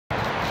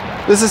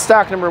This is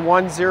stock number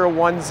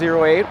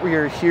 10108. We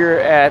are here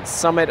at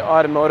Summit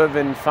Automotive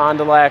in Fond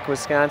du Lac,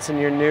 Wisconsin,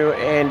 your new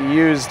and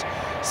used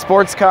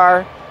sports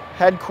car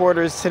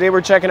headquarters. Today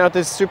we're checking out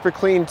this super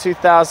clean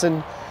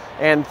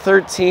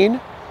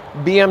 2013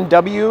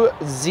 BMW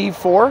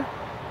Z4.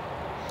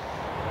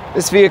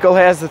 This vehicle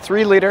has the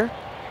 3-liter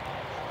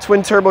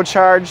twin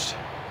turbocharged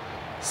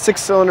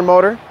 6-cylinder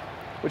motor,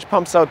 which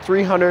pumps out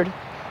 300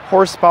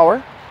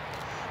 horsepower.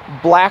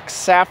 Black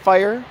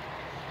Sapphire,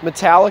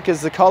 metallic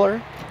is the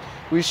color.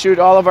 We shoot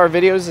all of our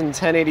videos in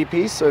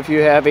 1080p, so if you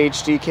have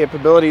HD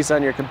capabilities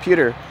on your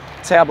computer,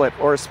 tablet,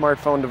 or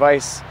smartphone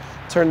device,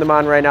 turn them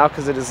on right now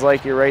because it is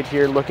like you're right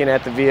here looking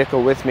at the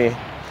vehicle with me.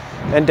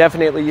 And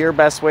definitely your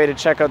best way to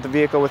check out the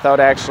vehicle without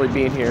actually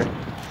being here.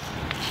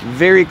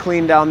 Very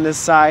clean down this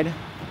side.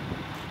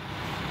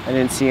 I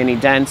didn't see any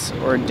dents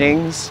or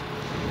dings.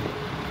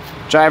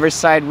 Driver's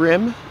side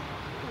rim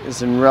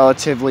is in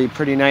relatively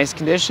pretty nice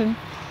condition.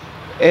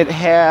 It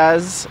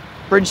has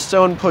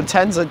Bridgestone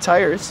Potenza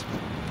tires.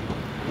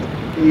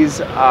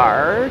 These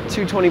are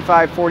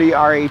 225/40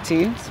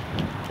 R18s,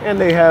 and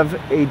they have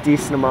a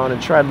decent amount of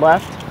tread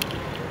left.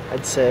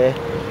 I'd say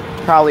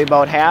probably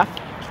about half,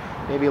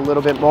 maybe a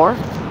little bit more.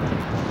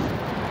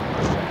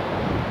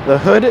 The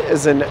hood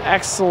is in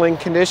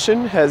excellent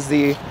condition, has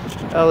the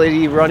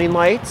LED running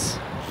lights,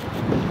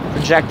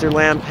 projector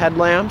lamp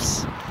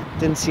headlamps.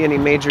 Didn't see any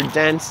major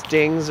dents,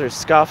 dings, or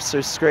scuffs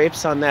or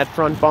scrapes on that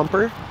front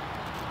bumper.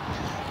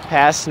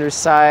 Passenger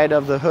side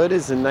of the hood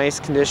is in nice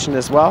condition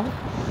as well.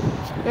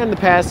 And the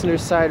passenger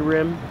side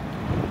rim,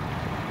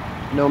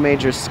 no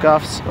major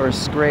scuffs or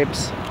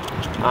scrapes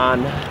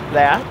on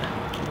that.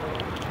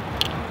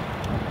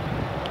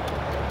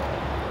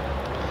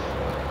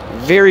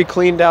 Very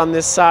clean down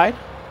this side.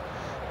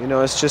 You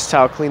notice just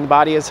how clean the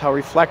body is, how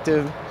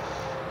reflective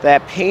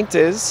that paint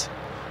is.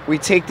 We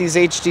take these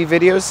HD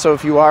videos, so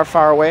if you are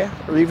far away,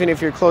 or even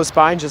if you're close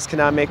by and just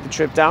cannot make the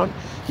trip down,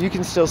 you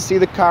can still see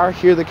the car,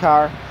 hear the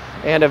car,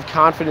 and have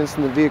confidence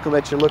in the vehicle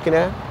that you're looking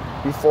at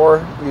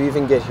before you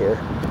even get here.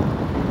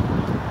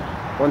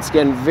 Once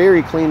again,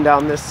 very clean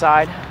down this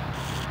side.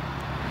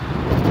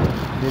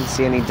 Didn't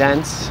see any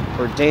dents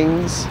or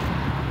dings.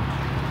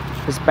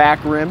 This back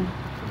rim,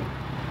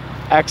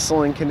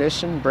 excellent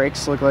condition.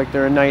 Brakes look like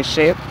they're in nice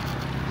shape.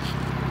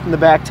 And the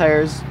back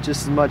tires,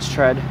 just as much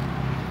tread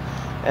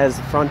as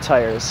the front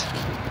tires.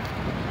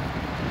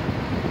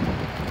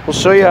 We'll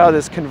show you how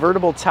this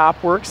convertible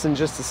top works in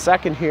just a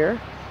second here,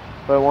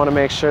 but I want to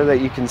make sure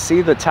that you can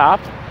see the top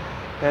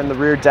and the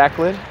rear deck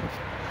lid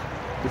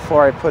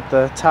before I put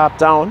the top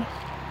down.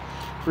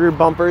 Rear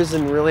bumper's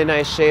in really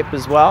nice shape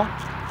as well.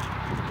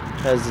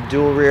 Has a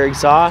dual rear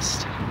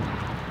exhaust.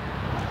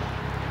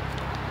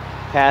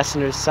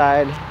 Passenger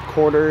side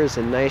quarter is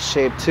in nice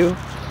shape too.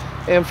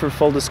 And for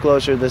full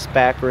disclosure, this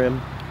back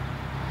rim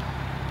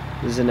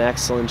is in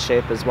excellent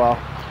shape as well.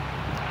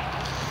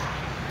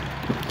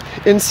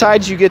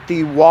 Inside you get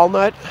the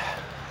walnut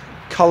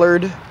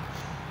colored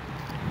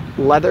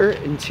leather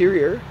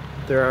interior.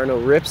 There are no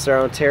rips, there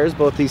are no tears.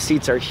 Both these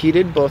seats are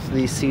heated, both of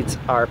these seats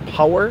are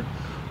power.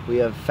 We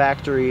have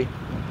factory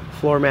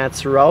floor mats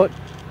throughout.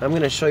 I'm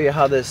going to show you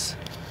how this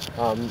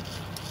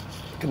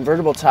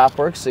convertible top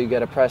works. So you got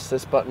to press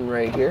this button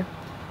right here,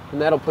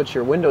 and that'll put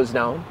your windows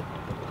down.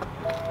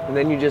 And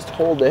then you just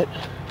hold it.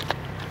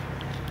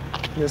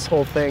 This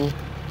whole thing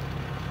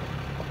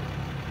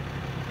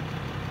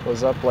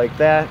goes up like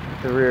that.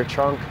 The rear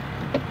trunk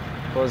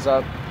goes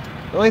up.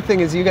 The only thing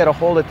is you got to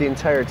hold it the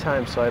entire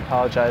time, so I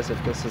apologize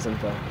if this isn't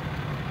the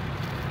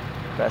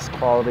best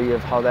quality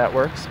of how that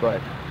works, but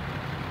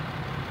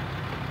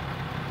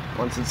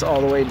once it's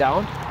all the way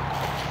down,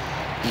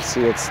 you can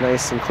see it's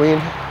nice and clean.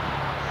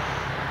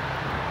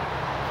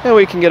 And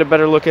we can get a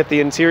better look at the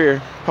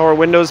interior. Power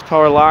windows,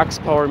 power locks,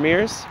 power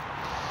mirrors.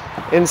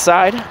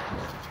 Inside, you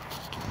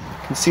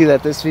can see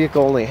that this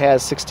vehicle only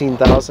has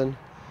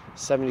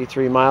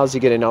 16,073 miles.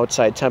 You get an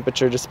outside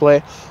temperature display.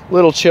 A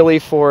little chilly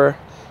for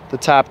the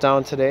top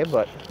down today,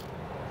 but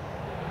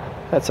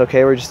that's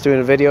okay. We're just doing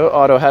a video.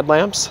 Auto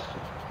headlamps,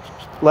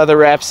 leather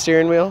wrapped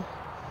steering wheel,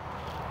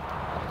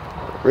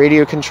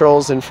 radio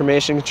controls,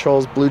 information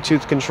controls,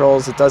 Bluetooth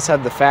controls. It does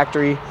have the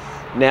factory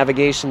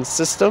navigation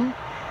system,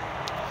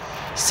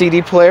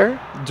 CD player,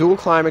 dual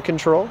climate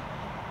control,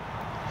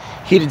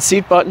 heated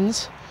seat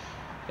buttons,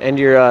 and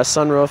your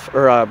sunroof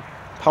or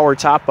power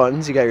top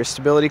buttons. You got your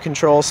stability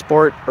control,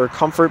 sport or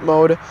comfort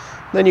mode.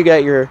 Then you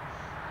got your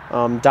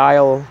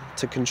dial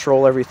to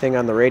control everything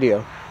on the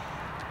radio.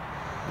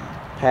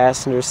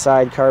 Passenger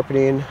side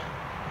carpeting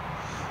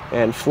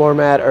and floor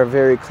mat are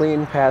very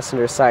clean.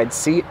 Passenger side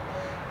seat,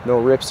 no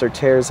rips or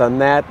tears on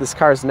that. This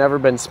car's never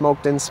been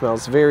smoked in,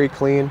 smells very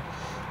clean.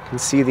 You can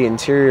see the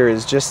interior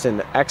is just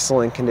in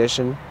excellent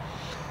condition.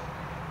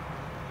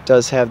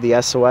 Does have the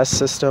SOS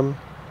system,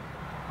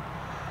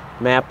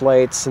 map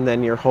lights, and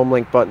then your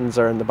Homelink buttons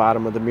are in the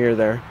bottom of the mirror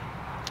there.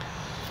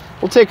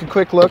 We'll take a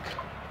quick look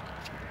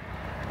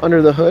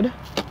under the hood.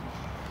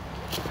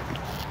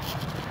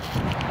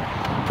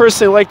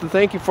 Personally, I'd like to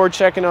thank you for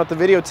checking out the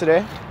video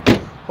today.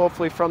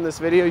 Hopefully from this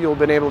video you'll have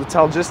been able to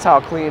tell just how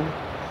clean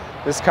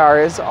this car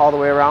is all the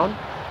way around,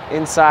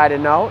 inside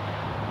and out.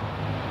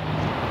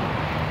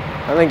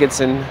 I think it's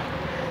in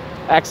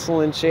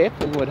excellent shape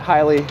and would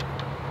highly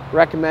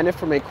recommend it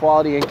from a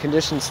quality and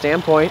condition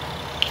standpoint.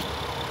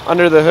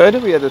 Under the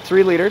hood, we have the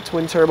 3-liter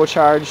twin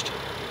turbocharged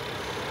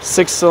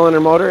 6-cylinder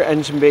motor.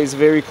 Engine bay is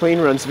very clean,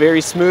 runs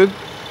very smooth.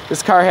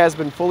 This car has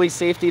been fully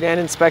safetied and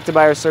inspected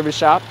by our service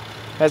shop.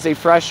 Has a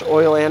fresh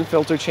oil and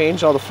filter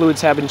change. All the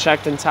fluids have been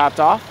checked and topped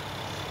off.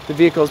 The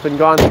vehicle has been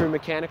gone through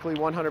mechanically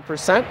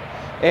 100%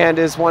 and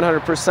is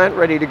 100%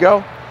 ready to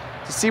go.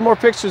 To see more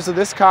pictures of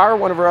this car,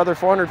 one of our other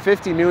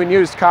 450 new and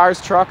used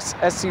cars, trucks,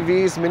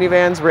 SUVs,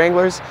 minivans,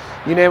 Wranglers,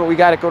 you name it, we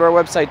got it. Go to our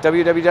website,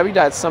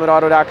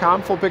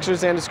 www.summitauto.com. Full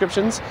pictures and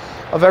descriptions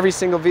of every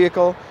single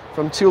vehicle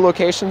from 2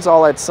 locations,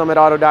 all at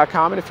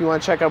summitauto.com. And if you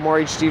want to check out more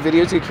HD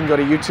videos, you can go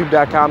to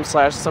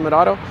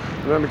youtube.com/summitauto.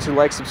 Remember to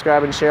like,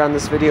 subscribe, and share on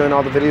this video and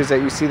all the videos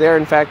that you see there.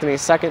 In fact, in a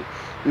second,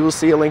 you will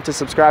see a link to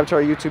subscribe to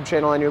our YouTube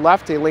channel on your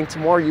left, a link to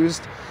more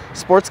used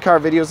sports car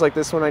videos like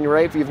this one on your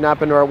right. If you've not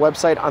been to our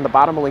website, on the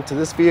bottom, a link to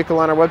this vehicle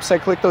on our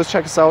website. Click those,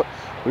 check us out.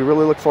 We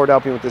really look forward to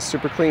helping you with this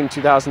super clean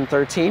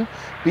 2013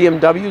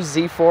 BMW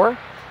Z4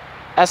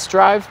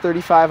 S-Drive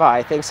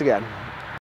 35i. Thanks again.